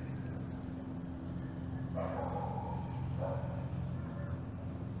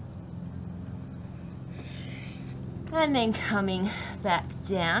 And then coming back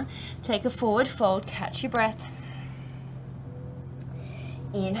down, take a forward fold, catch your breath.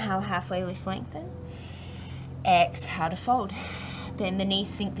 Inhale, halfway lift, lengthen. Exhale to fold. Bend the knees,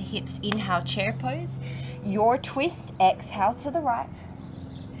 sink the hips. Inhale, chair pose. Your twist, exhale to the right.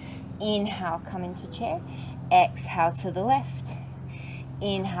 Inhale, come into chair. Exhale to the left.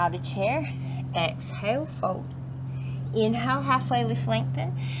 Inhale to chair. Exhale, fold. Inhale, halfway lift,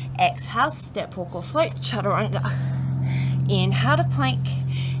 lengthen. Exhale, step, walk or float, chaturanga. Inhale to plank.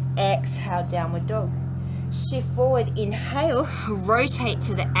 Exhale, downward dog. Shift forward, inhale, rotate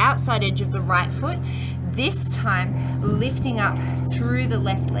to the outside edge of the right foot. This time, lifting up through the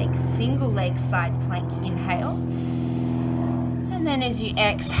left leg, single leg side plank, inhale. And then as you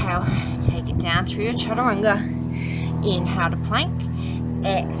exhale, take it down through your chaturanga. Inhale to plank,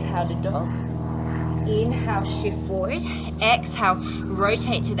 exhale to dog. Inhale, shift forward. Exhale,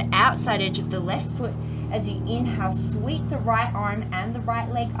 rotate to the outside edge of the left foot. As you inhale, sweep the right arm and the right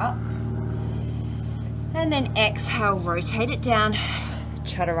leg up. And then exhale, rotate it down,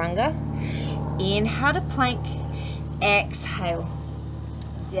 chaturanga. Inhale to plank, exhale,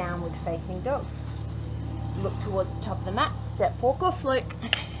 downward facing dog. Look towards the top of the mat, step, walk or float.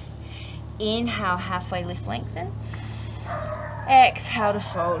 Inhale, halfway lift, lengthen. Exhale to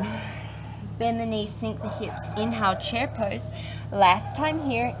fold. Bend the knees, sink the hips. Inhale, chair pose. Last time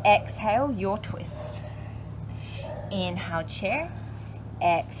here, exhale, your twist. Inhale, chair.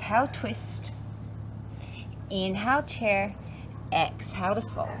 Exhale, twist. Inhale, chair. Exhale to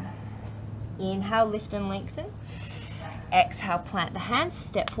fold. Inhale, lift and lengthen. Exhale, plant the hands,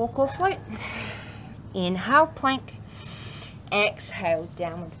 step, walk or float. Inhale, plank. Exhale,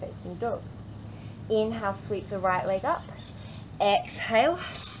 downward facing dog. Inhale, sweep the right leg up. Exhale,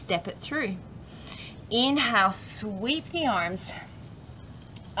 step it through. Inhale, sweep the arms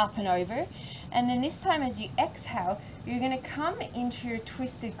up and over. And then this time as you exhale, you're going to come into your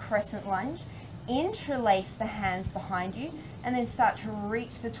twisted crescent lunge, interlace the hands behind you, and then start to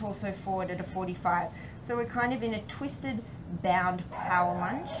reach the torso forward at a 45. So we're kind of in a twisted bound power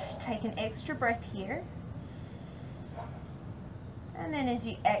lunge. Take an extra breath here. And then as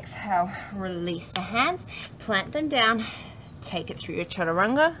you exhale, release the hands, plant them down, take it through your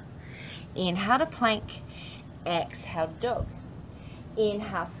chaturanga. Inhale to plank, exhale to dog.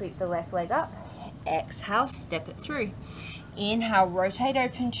 Inhale, sweep the left leg up. Exhale, step it through. Inhale, rotate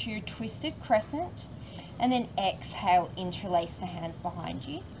open to your twisted crescent. And then exhale, interlace the hands behind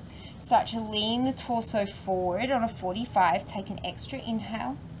you. Start to lean the torso forward on a 45. Take an extra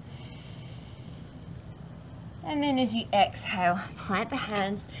inhale. And then as you exhale, plant the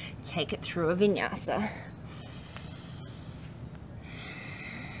hands, take it through a vinyassa.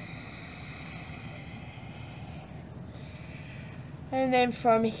 And then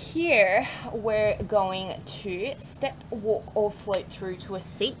from here, we're going to step, walk, or float through to a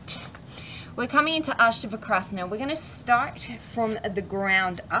seat. We're coming into astavakrasana. We're going to start from the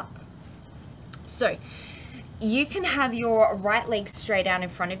ground up. So you can have your right leg straight out in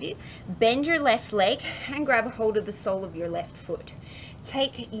front of you. Bend your left leg and grab a hold of the sole of your left foot.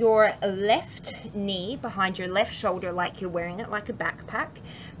 Take your left knee behind your left shoulder like you're wearing it like a backpack.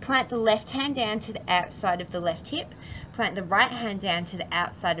 Plant the left hand down to the outside of the left hip. Plant the right hand down to the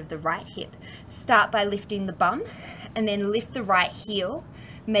outside of the right hip. Start by lifting the bum and then lift the right heel.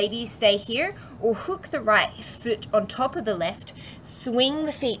 Maybe you stay here or hook the right foot on top of the left. Swing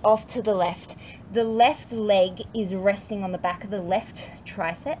the feet off to the left. The left leg is resting on the back of the left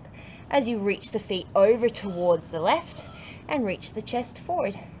tricep as you reach the feet over towards the left and reach the chest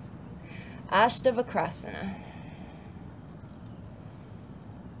forward. Astavakrasana.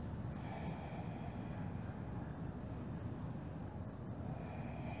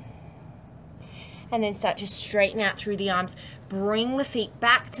 And then start to straighten out through the arms. Bring the feet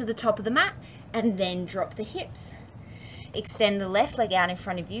back to the top of the mat and then drop the hips. Extend the left leg out in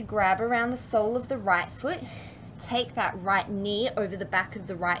front of you. Grab around the sole of the right foot. Take that right knee over the back of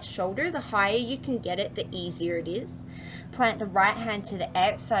the right shoulder. The higher you can get it, the easier it is. Plant the right hand to the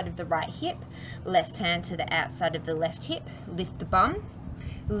outside of the right hip. Left hand to the outside of the left hip. Lift the bum.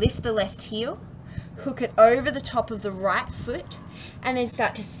 Lift the left heel. Hook it over the top of the right foot. And then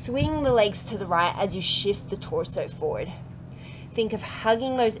start to swing the legs to the right as you shift the torso forward. Think of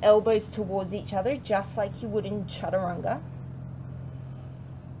hugging those elbows towards each other just like you would in chaturanga.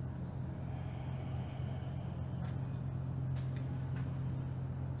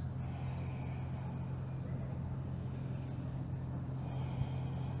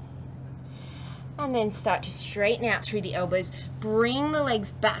 And then start to straighten out through the elbows. Bring the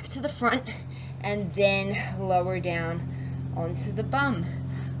legs back to the front and then lower down onto the bum.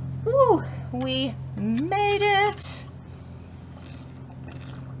 Ooh, we made it.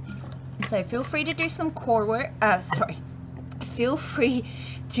 So feel free to do some core work. Feel free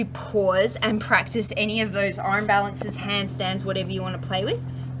to pause and practice any of those arm balances, handstands, whatever you want to play with.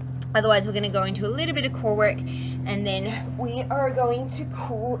 Otherwise, we're going to go into a little bit of core work and then we are going to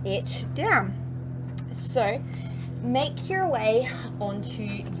cool it down. So make your way onto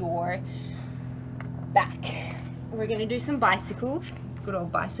your back. We're going to do some bicycles, good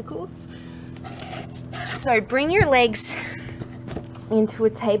old bicycles. So bring your legs into a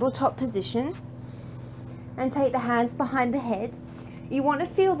tabletop position and take the hands behind the head. You want to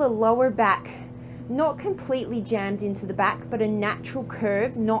feel the lower back not completely jammed into the back, but a natural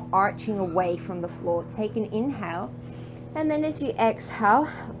curve, not arching away from the floor. Take an inhale, and then as you exhale,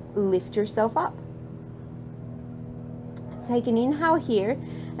 lift yourself up. Take an inhale here,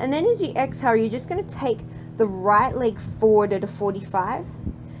 and then as you exhale, you're just going to take the right leg forward at a 45,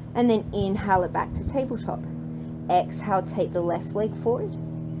 and then inhale it back to tabletop. Exhale, take the left leg forward.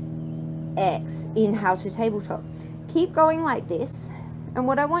 Inhale to tabletop. Keep going like this, and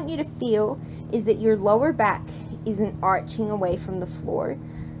what I want you to feel is that your lower back isn't arching away from the floor,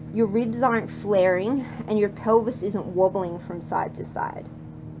 your ribs aren't flaring, and your pelvis isn't wobbling from side to side.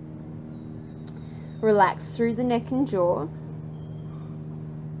 Relax through the neck and jaw.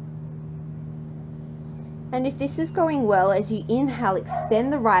 And if this is going well, as you inhale,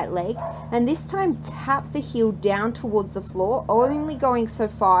 extend the right leg, and this time tap the heel down towards the floor, only going so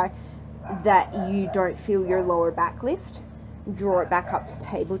far that you don't feel your lower back lift. Draw it back up to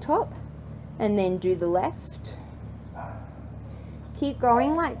tabletop, and then do the left. Keep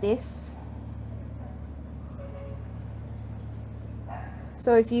going like this.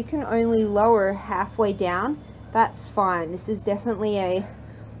 So if you can only lower halfway down, that's fine. This is definitely a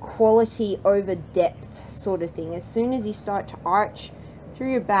quality over depth sort of thing. As soon as you start to arch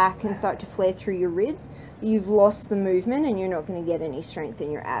through your back and start to flare through your ribs, you've lost the movement and you're not going to get any strength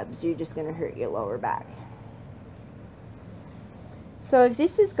in your abs. You're just going to hurt your lower back. So if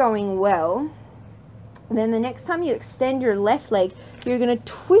this is going well, then the next time you extend your left leg, you're going to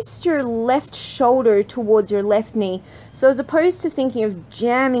twist your left shoulder towards your left knee. So as opposed to thinking of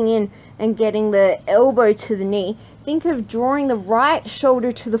jamming in and getting the elbow to the knee, think of drawing the right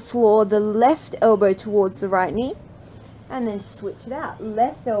shoulder to the floor, the left elbow towards the right knee, and then switch it out.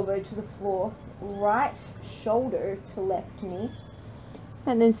 Left elbow to the floor, right shoulder to left knee,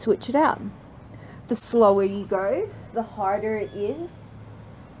 and then switch it out. The slower you go, the harder it is.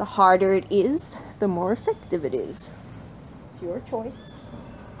 The harder it is, the more effective it is. It's your choice.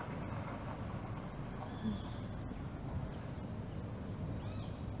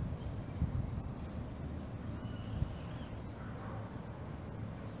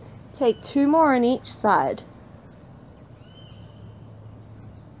 Take 2 more on each side.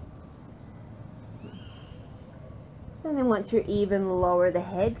 And then once you're even, lower the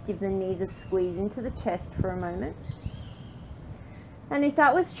head, give the knees a squeeze into the chest for a moment. And if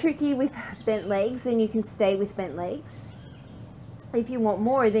that was tricky with bent legs, then you can stay with bent legs. If you want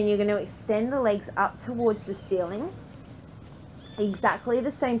more, then you're going to extend the legs up towards the ceiling. Exactly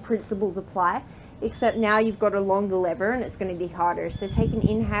the same principles apply, except now you've got a longer lever and it's going to be harder. So take an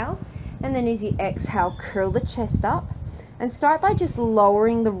inhale, and then as you exhale, curl the chest up. And start by just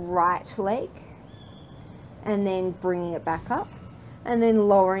lowering the right leg, and then bringing it back up, and then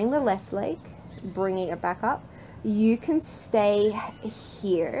lowering the left leg, bringing it back up. You can stay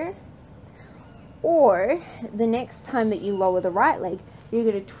here, or the next time that you lower the right leg, you're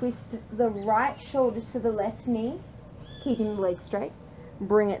going to twist the right shoulder to the left knee, keeping the leg straight,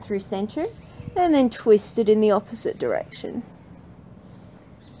 bring it through center, and then twist it in the opposite direction.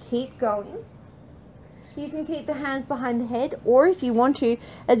 Keep going. You can keep the hands behind the head, or if you want to,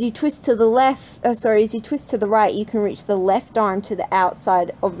 as you twist to the left, as you twist to the right, you can reach the left arm to the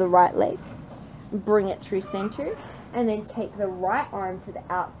outside of the right leg, bring it through center, and then take the right arm to the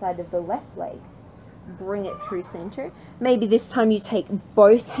outside of the left leg, bring it through center. Maybe this time you take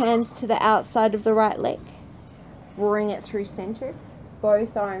both hands to the outside of the right leg, bring it through center,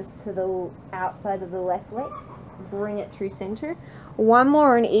 both arms to the outside of the left leg, bring it through center. 1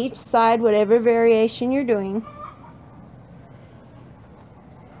 more on each side, whatever variation you're doing.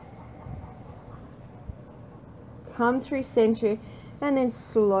 Come through center, and then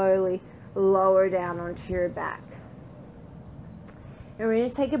slowly lower down onto your back. And we're going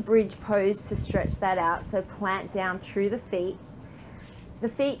to take a bridge pose to stretch that out. So plant down through the feet. The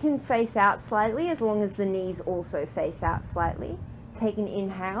feet can face out slightly as long as the knees also face out slightly. Take an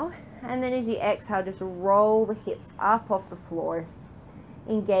inhale, and then as you exhale, just roll the hips up off the floor,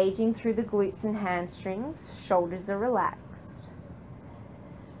 engaging through the glutes and hamstrings. Shoulders are relaxed.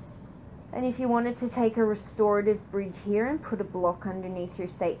 And if you wanted to take a restorative bridge here and put a block underneath your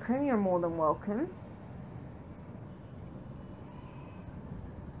sacrum, you're more than welcome.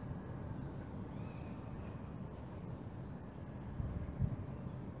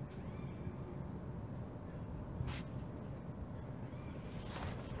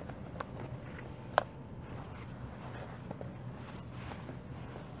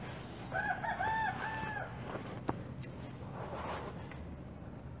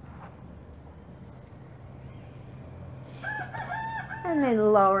 And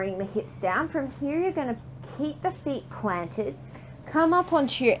then lowering the hips down. From here, you're going to keep the feet planted. Come up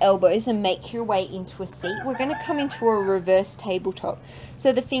onto your elbows and make your way into a seat. We're going to come into a reverse tabletop.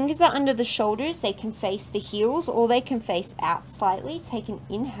 So the fingers are under the shoulders. They can face the heels, or they can face out slightly. Take an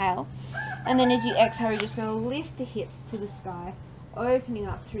inhale. And then as you exhale, you're just going to lift the hips to the sky, opening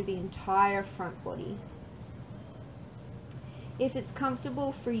up through the entire front body. If it's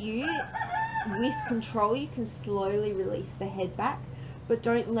comfortable for you, with control, you can slowly release the head back, but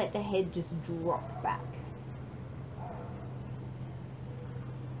don't let the head just drop back.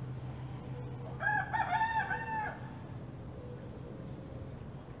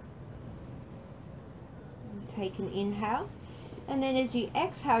 Take an inhale, and then as you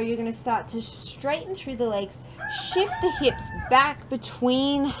exhale, you're going to start to straighten through the legs, shift the hips back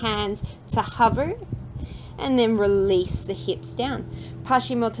between the hands to hover, and then release the hips down.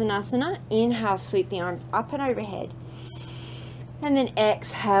 Paschimottanasana, inhale, sweep the arms up and overhead. And then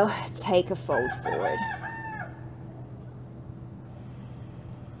exhale, take a fold forward.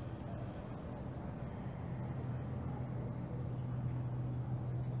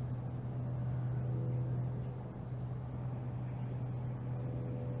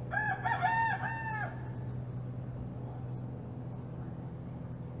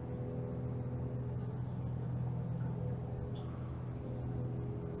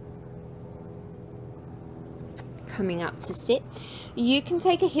 Coming up to sit. You can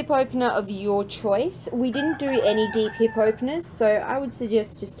take a hip opener of your choice. We didn't do any deep hip openers, so I would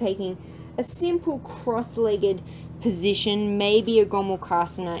suggest just taking a simple cross-legged position, maybe a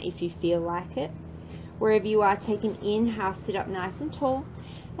gomukhasana if you feel like it. Wherever you are, take an inhale, sit up nice and tall,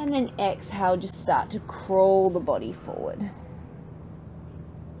 and then exhale, just start to crawl the body forward.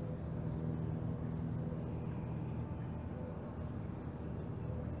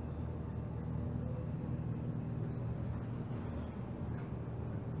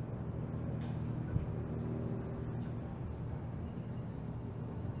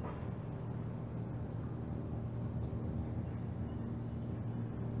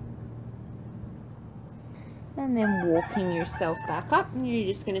 And then walking yourself back up, and you're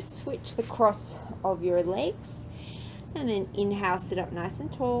just going to switch the cross of your legs. And then inhale, sit up nice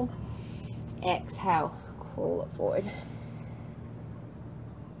and tall. Exhale, crawl it forward.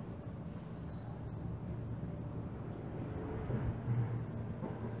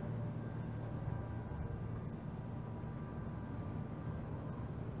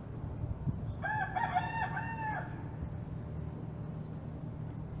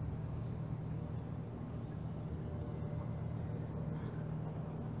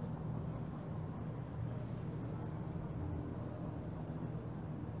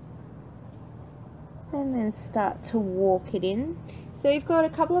 And then start to walk it in. So you've got a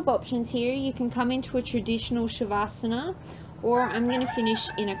couple of options here. You can come into a traditional Shavasana, or I'm going to finish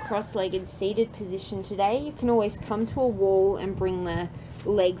in a cross-legged seated position today. You can always come to a wall and bring the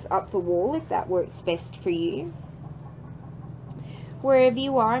legs up the wall if that works best for you. Wherever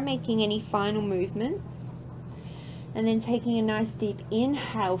you are, making any final movements. And then taking a nice deep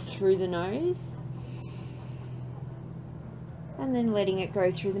inhale through the nose. And then letting it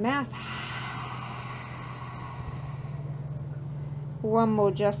go through the mouth. One more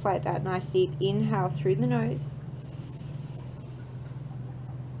just like that, nice deep inhale through the nose.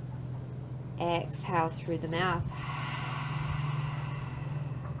 Exhale through the mouth.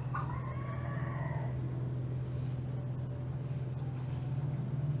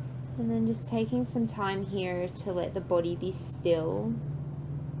 And then just taking some time here to let the body be still.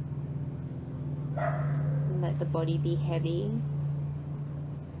 And let the body be heavy.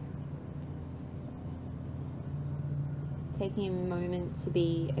 Taking a moment to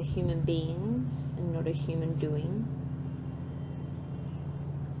be a human being and not a human doing.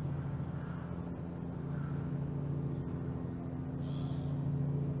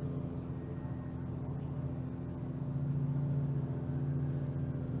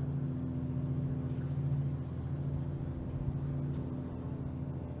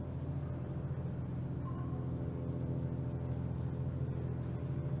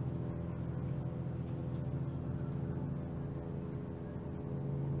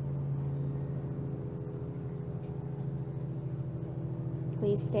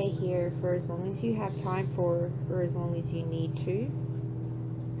 Please stay here for as long as you have time for, or as long as you need to.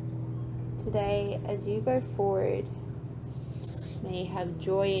 Today, as you go forward, may you have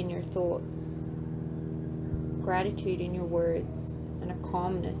joy in your thoughts, gratitude in your words, and a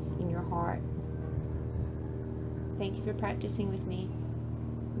calmness in your heart. Thank you for practicing with me.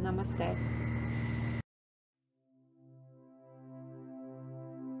 Namaste.